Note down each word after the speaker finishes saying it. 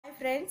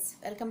Friends,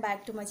 welcome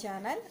back to my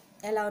channel.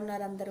 ఎలా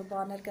ఉన్నారు? అందరూ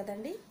బాగున్నారు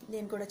కదండి.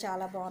 నేను కూడా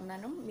చాలా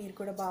బాగున్నాను. మీరు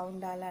కూడా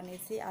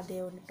బాగుండాలనేసి ఆ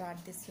దేవుడిని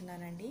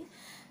ప్రార్థిస్తున్నానండి.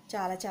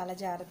 చాలా చాలా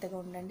జాగ్రత్తగా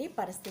ఉండండి.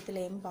 పరిస్థితులు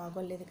ఏం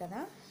బాగోలేదు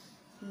కదా,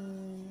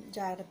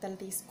 జాగ్రత్తలు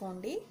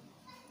తీసుకోండి.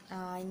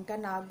 ఇంకా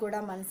నాకు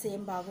కూడా మనసు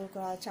ఏం బాగోక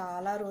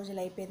చాలా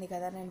రోజులు అయిపోయింది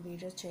కదా నేను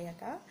వీడియోస్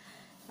చేయక.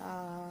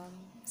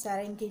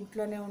 సరే, ఇంక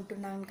ఇంట్లోనే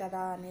ఉంటున్నాను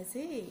కదా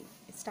అనేసి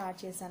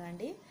స్టార్ట్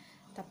చేశానండి.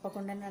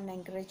 తప్పకుండా నన్ను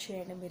ఎంకరేజ్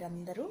చేయండి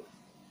మీరందరూ.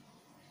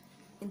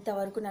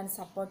 ఇంతవరకు నన్ను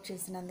సపోర్ట్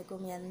చేసినందుకు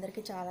మీ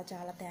అందరికీ చాలా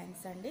చాలా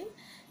థ్యాంక్స్ అండి.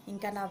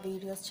 ఇంకా నా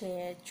వీడియోస్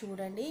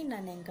చూడండి,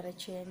 నన్ను ఎంకరేజ్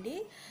చేయండి.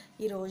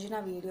 ఈరోజు నా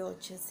వీడియో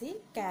వచ్చేసి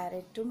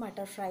క్యారెట్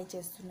మటర్ ఫ్రై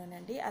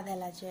చేస్తున్నానండి. అది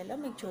ఎలా చేయాలో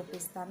మీకు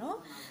చూపిస్తాను.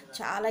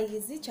 చాలా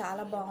ఈజీ,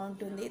 చాలా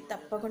బాగుంటుంది.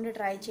 తప్పకుండా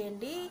ట్రై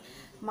చేయండి.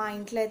 మా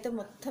ఇంట్లో అయితే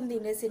మొత్తం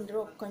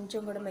తినేసిండ్రు,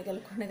 కొంచెం కూడా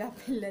మిగలకుండా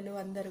పిల్లలు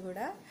అందరు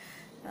కూడా.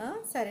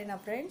 సరేనా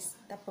ఫ్రెండ్స్,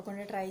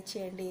 తప్పకుండా ట్రై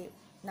చేయండి,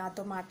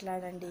 నాతో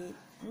మాట్లాడండి.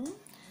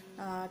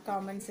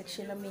 కామెంట్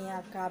సెక్షన్లో మీ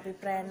యొక్క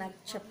అభిప్రాయం నాకు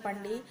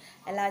చెప్పండి.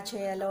 ఎలా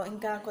చేయాలో,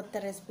 ఇంకా కొత్త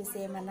రెసిపీస్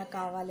ఏమైనా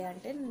కావాలి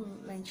అంటే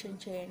మెన్షన్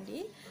చేయండి.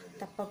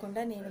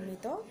 తప్పకుండా నేను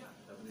మీతో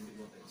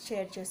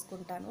షేర్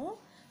చేసుకుంటాను.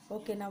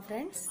 ఓకేనా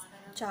ఫ్రెండ్స్?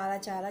 చాలా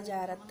చాలా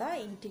జాగ్రత్త,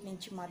 ఇంటి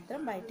నుంచి మాత్రం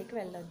బయటికి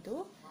వెళ్ళొద్దు.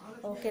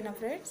 ఓకేనా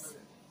ఫ్రెండ్స్?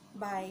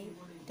 Bye,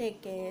 take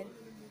care.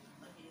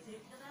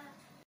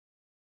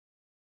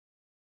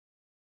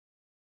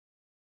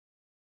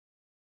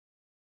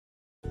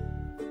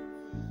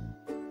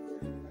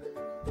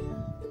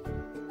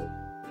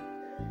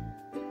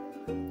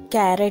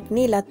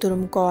 క్యారెట్ని ఇలా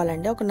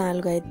తురుముకోవాలండి. ఒక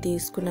 4-5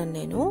 తీసుకున్నాను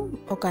నేను.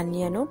 ఒక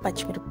ఆనియను,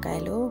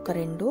 పచ్చిమిరపకాయలు ఒక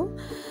 2,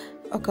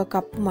 ఒక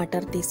కప్పు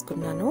మటర్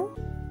తీసుకున్నాను.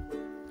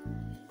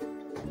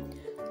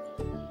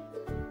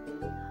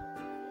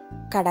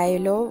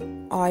 కడాయిలో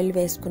ఆయిల్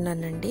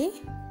వేసుకున్నానండి.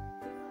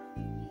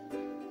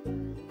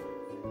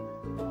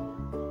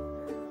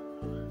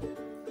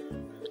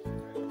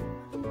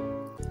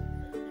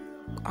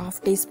 హాఫ్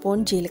టీ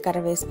స్పూన్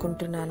జీలకర్ర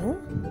వేసుకుంటున్నాను.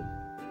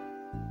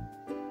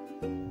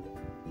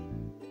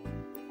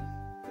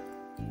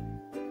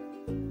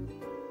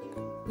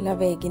 ఇలా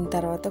వేగిన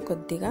తర్వాత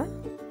కొద్దిగా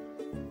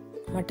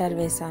మటర్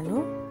వేసాను.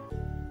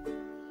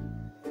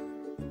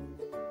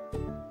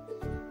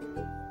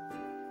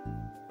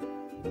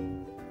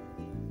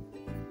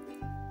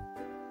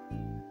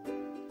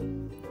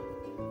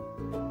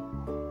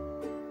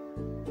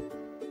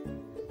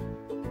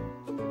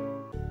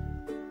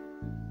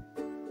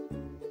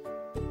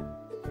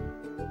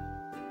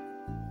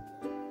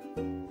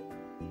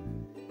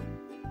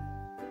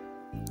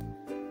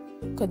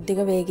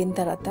 కొద్దిగా వేగిన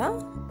తర్వాత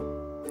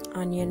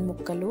ఆనియన్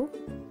ముక్కలు,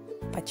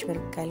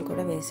 పచ్చిమిరపకాయలు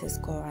కూడా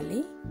వేసేసుకోవాలి.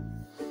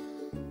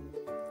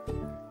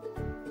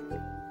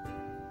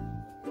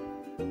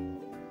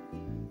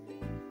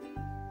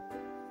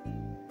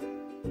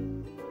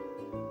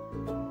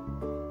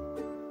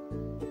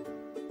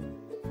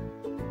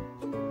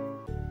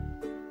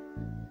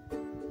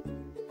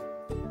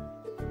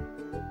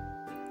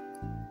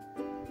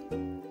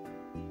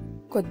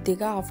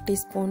 కొద్దిగా హాఫ్ టీ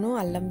స్పూను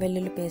అల్లం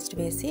వెల్లుల్లి పేస్ట్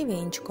వేసి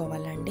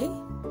వేయించుకోవాలండి.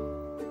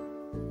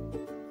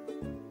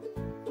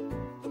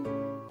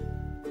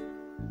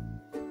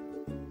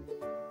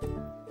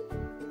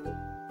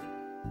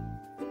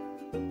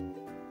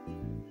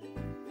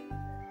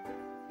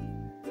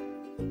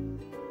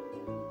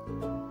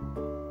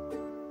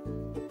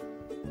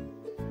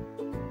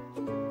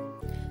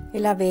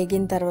 ఇలా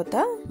వేగిన తర్వాత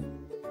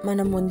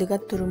మనం ముందుగా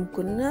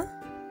తురుముకున్న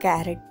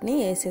క్యారెట్ని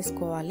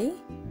వేసేసుకోవాలి.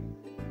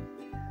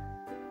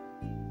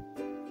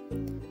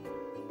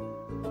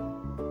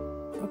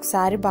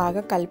 ఒకసారి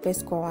బాగా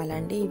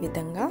కలిపేసుకోవాలండి. ఈ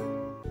విధంగా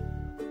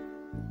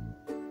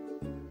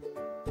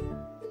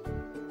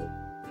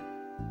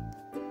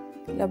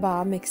ఇలా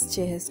బాగా మిక్స్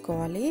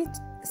చేసుకోవాలి.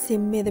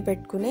 సిమ్ మీద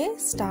పెట్టుకునే,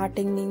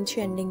 స్టార్టింగ్ నుంచి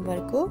ఎండింగ్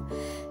వరకు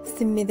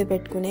సిమ్ మీద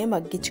పెట్టుకునే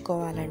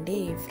మగ్గించుకోవాలండి.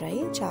 ఈ ఫ్రై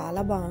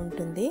చాలా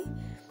బాగుంటుంది.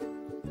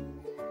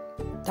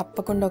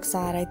 తప్పకుండా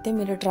ఒకసారి అయితే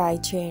మీరు ట్రై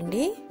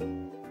చేయండి.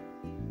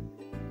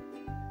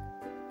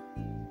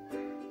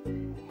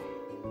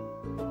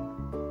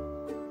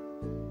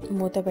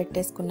 మూత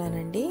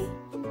పెట్టేసుకున్నానండి.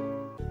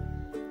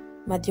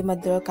 మధ్య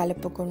మధ్యలో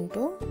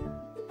కలుపుకుంటూ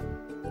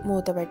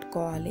మూత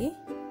పెట్టుకోవాలి.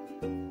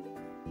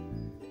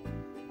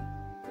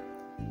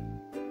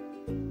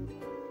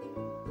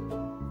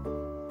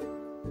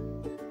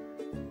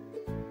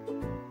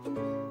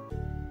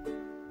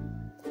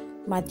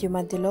 మధ్య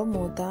మధ్యలో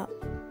మూత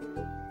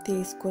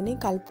తీసుకుని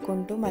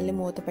కలుపుకుంటూ మళ్ళీ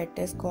మూత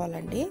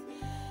పెట్టేసుకోవాలండి.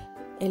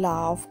 ఇలా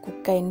హాఫ్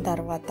కుక్ అయిన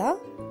తర్వాత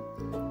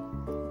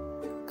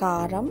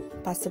కారం,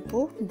 పసుపు,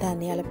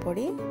 ధనియాల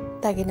పొడి,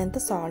 తగినంత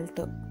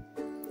సాల్ట్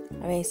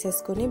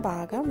వేసేసుకుని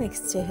బాగా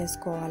మిక్స్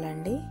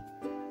చేసేసుకోవాలండి.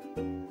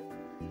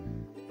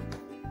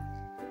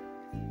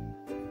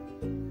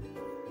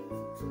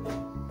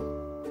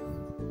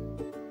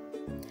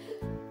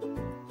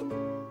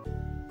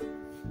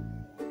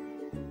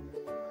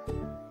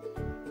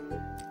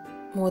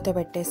 మూత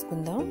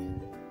పెట్టేసుకుందాం.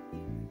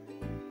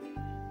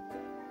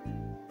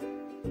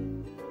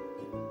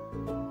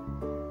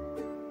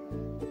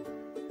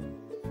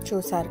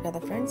 చూసారు కదా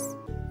ఫ్రెండ్స్,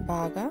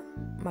 బాగా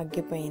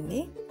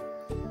మగ్గిపోయింది.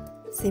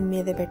 సిమ్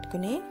మీద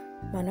పెట్టుకుని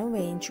మనం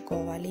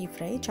వేయించుకోవాలి. ఈ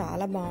ఫ్రై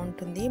చాలా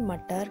బాగుంటుంది.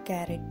 మటర్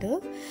క్యారెట్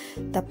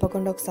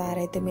తప్పకుండా ఒకసారి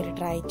అయితే మీరు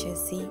ట్రై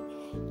చేసి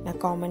నా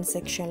కామెంట్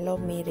సెక్షన్లో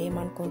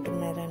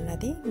మీరేమనుకుంటున్నారు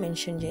అన్నది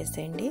మెన్షన్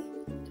చేసేయండి.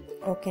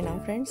 ఓకేనా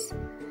friends?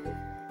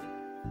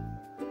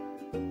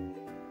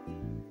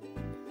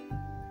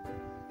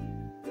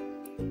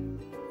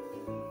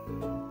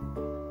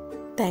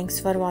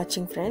 Thanks for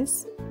watching friends.